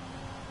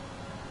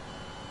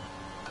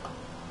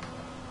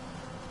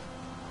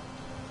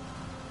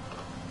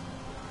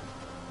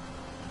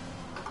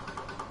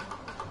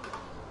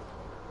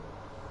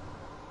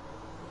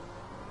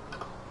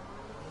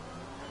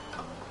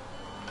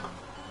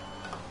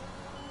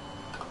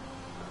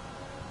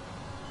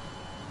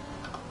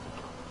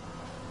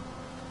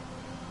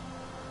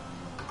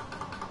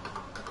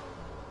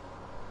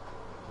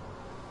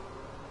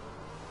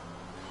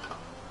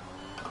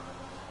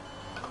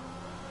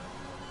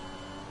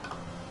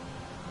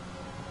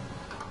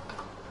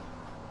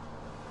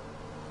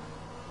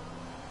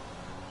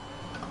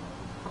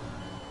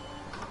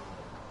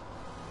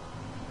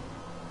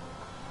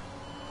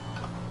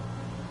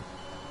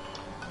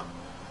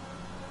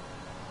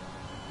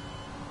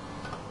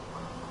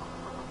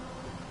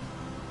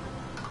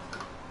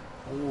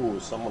 Ooh,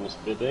 someone is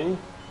bidding.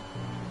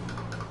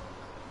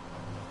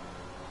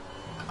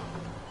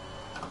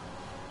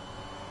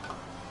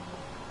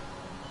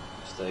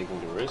 He's taking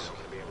the risk. Not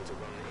going to be able to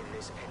run in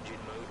this engine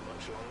mode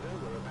much longer.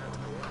 We're about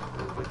a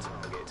lap over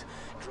target.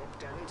 Drop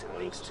down to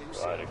This those is 2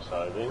 quite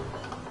exciting.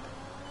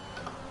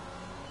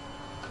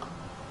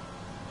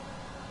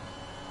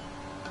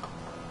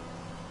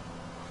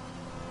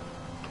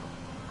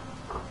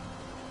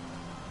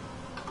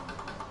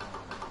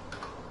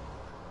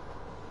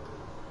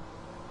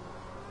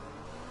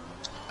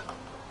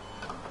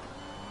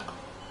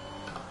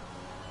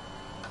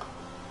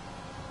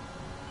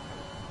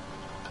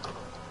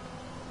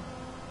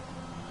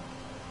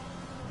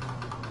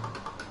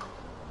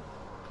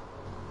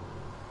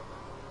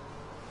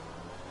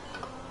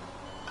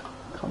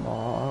 Come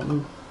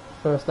on.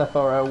 First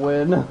FRL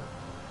win.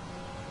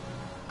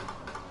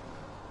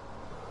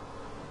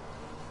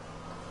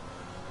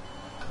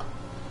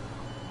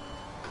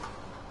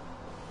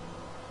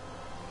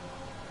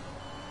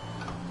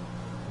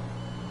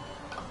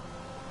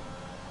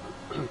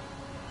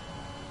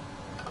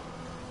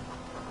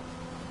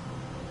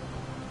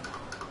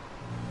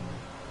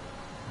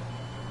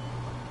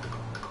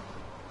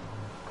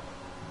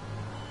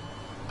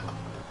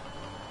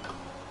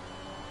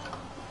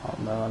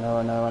 Oh no,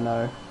 I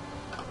know.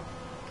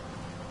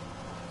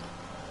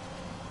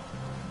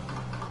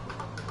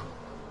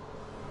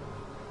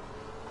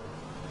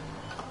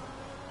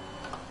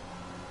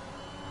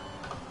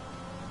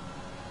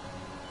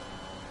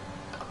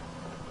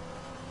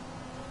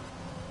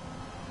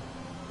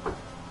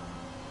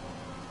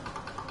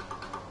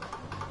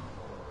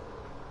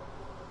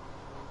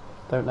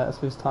 Don't let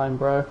us lose time,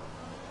 bro.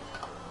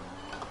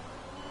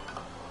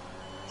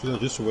 Should I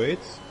just wait?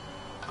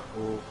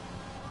 Or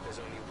There's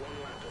only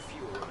 1 lap of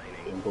fuel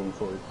remaining. I'm going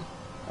for it.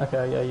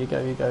 Okay, yeah, you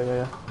go,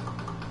 yeah.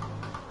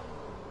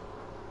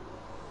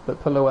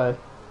 But pull away.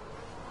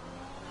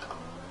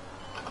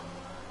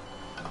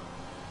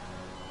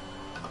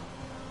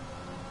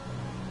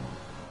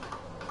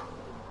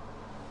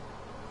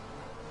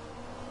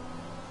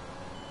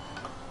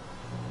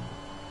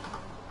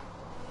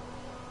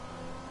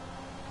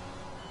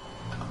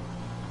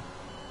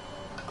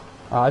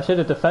 Oh, I should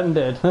have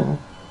defended. It's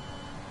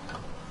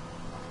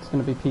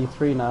going to be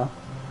P3 now.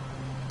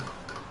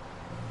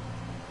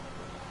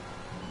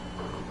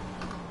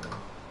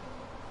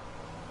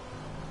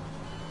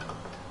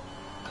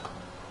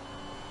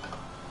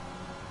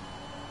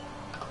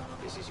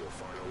 This is your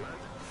final lap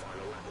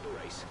of the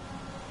race.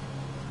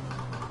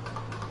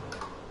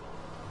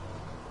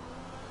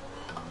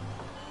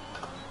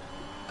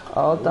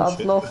 Oh, Oh, Dad's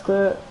shit. lost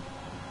it.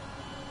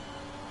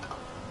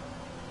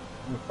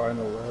 The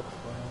final lap.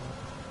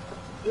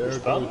 There Push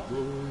goes button?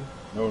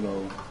 Blue.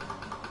 No.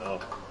 Oh.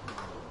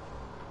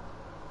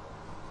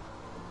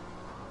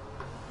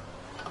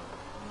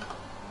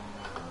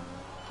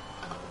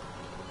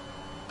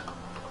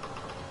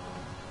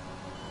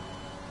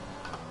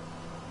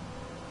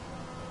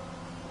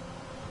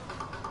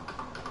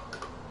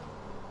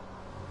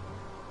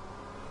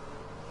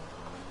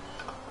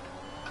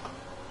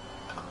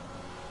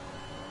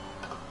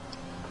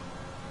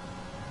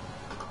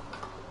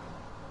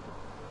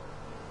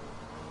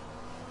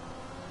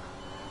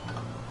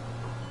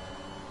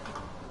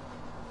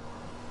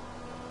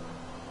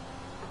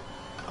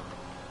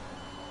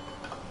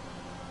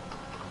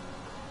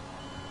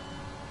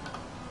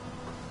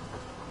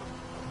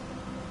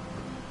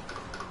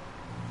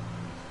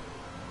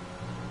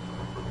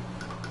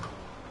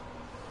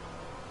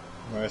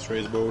 Nice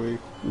race, Bowie.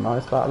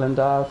 Nice battling,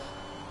 Dav.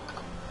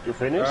 You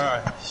finished?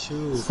 Ah,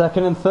 shoot.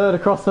 Second and third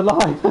across the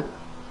line.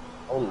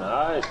 Oh,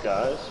 nice,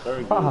 guys.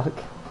 Very good. Fuck.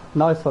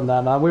 Nice one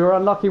there, man. We were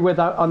unlucky with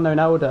that unknown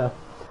elder.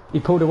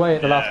 He pulled away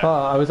at the last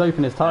part. I was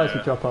hoping his tyres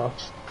would drop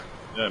off.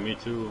 Yeah, me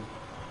too.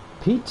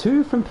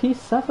 P2 from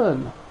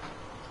P7.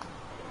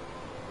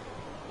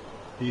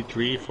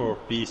 P3 for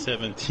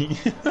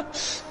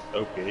P17.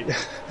 Okay.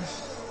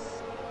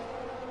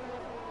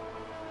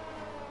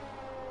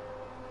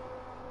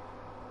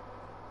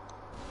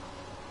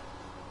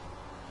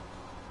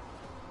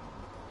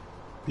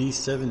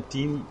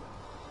 P17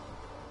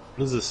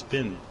 plus a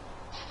spin.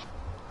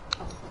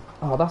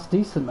 Oh, that's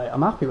decent, mate.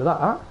 I'm happy with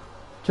that.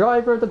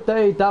 Driver of the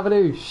day,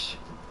 Davidouche.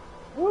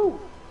 Woo!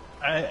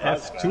 I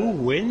have 2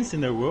 wins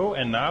in a row,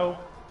 and now,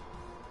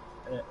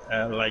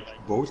 like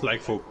both like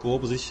for pole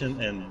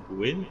position and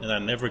win, and I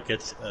never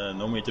get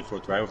nominated for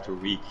driver of the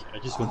week. I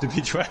just want to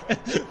be driver.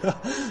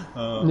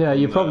 Yeah,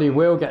 you probably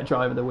will get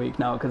driver of the week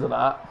now because of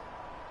that.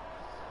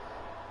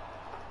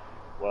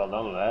 Well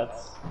done,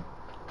 lads.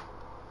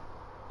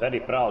 Very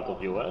proud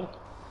of you, eh?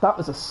 That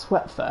was a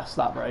sweat fest,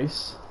 that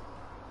race.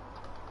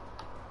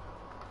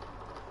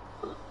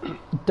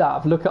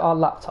 Dav, look at our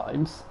lap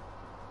times.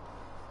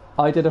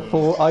 I did a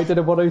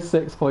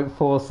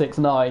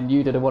 106.469.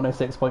 You did a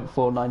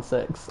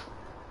 106.496.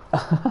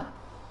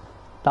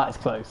 That is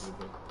close.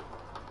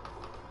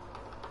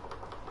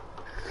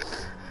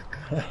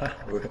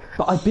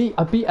 But I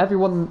beat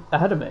everyone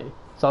ahead of me.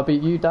 So I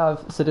beat you,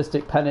 Dav,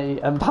 Sadistic, Penny,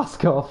 and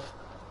Paskov.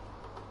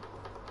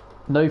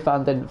 No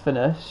Fan didn't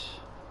finish,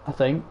 I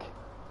think.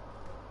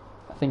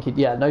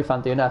 No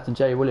Fan DNF, and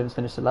Jay Williams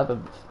finished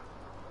 11th.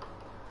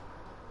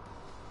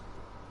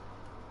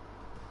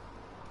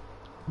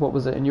 What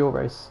was it in your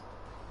race,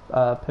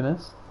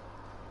 Pimis?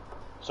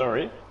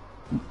 Sorry?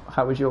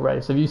 How was your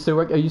race? Are you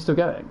still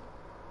going?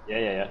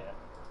 Yeah.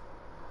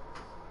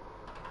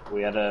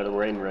 We had a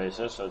rain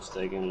racer, so it's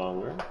taking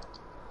longer.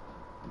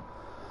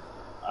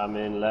 I'm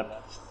in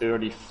lap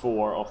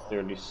 34 of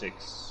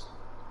 36.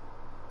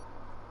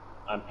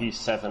 I'm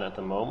P7 at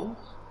the moment.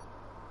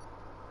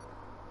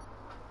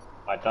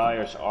 My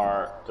tires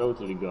are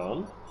totally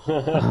gone.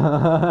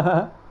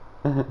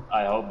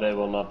 I hope they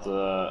will not.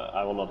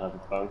 I will not have a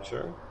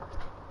puncture.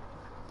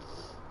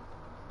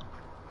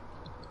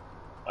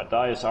 My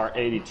tires are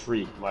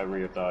 83. My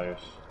rear tires.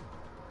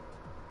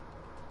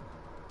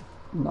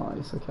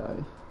 Nice.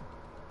 Okay.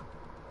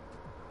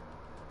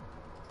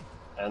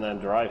 And I'm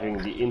driving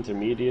the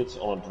intermediates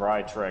on a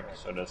dry track,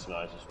 so that's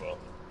nice as well.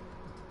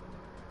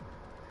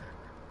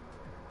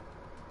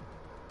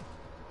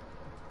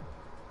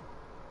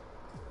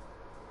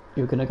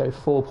 You're gonna go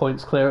 4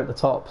 points clear at the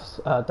top,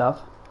 Dav.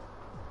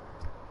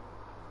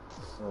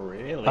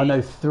 Really? I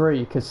know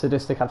 3 because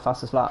Sadistic had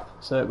fastest lap,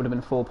 so it would have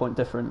been 4 point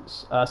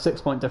difference.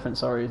 6 point difference,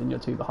 sorry, and you're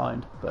 2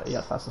 behind, but he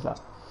had fastest lap.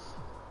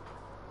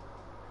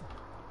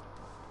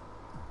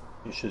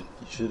 You should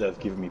have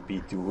given me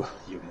P2,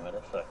 you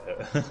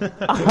motherfucker.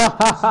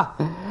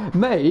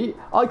 Mate,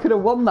 I could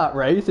have won that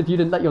race if you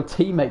didn't let your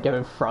teammate go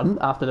in front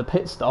after the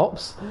pit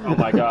stops. Oh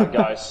my god,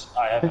 guys!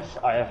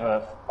 I have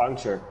a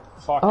puncture.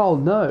 Fuck. Oh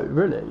no,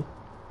 really?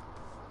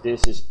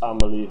 This is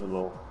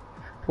unbelievable.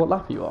 What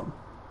lap are you on?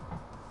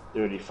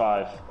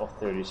 35 of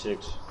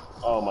 36.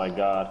 Oh my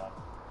god.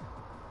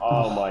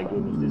 Oh my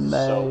goodness, this is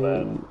so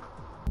bad.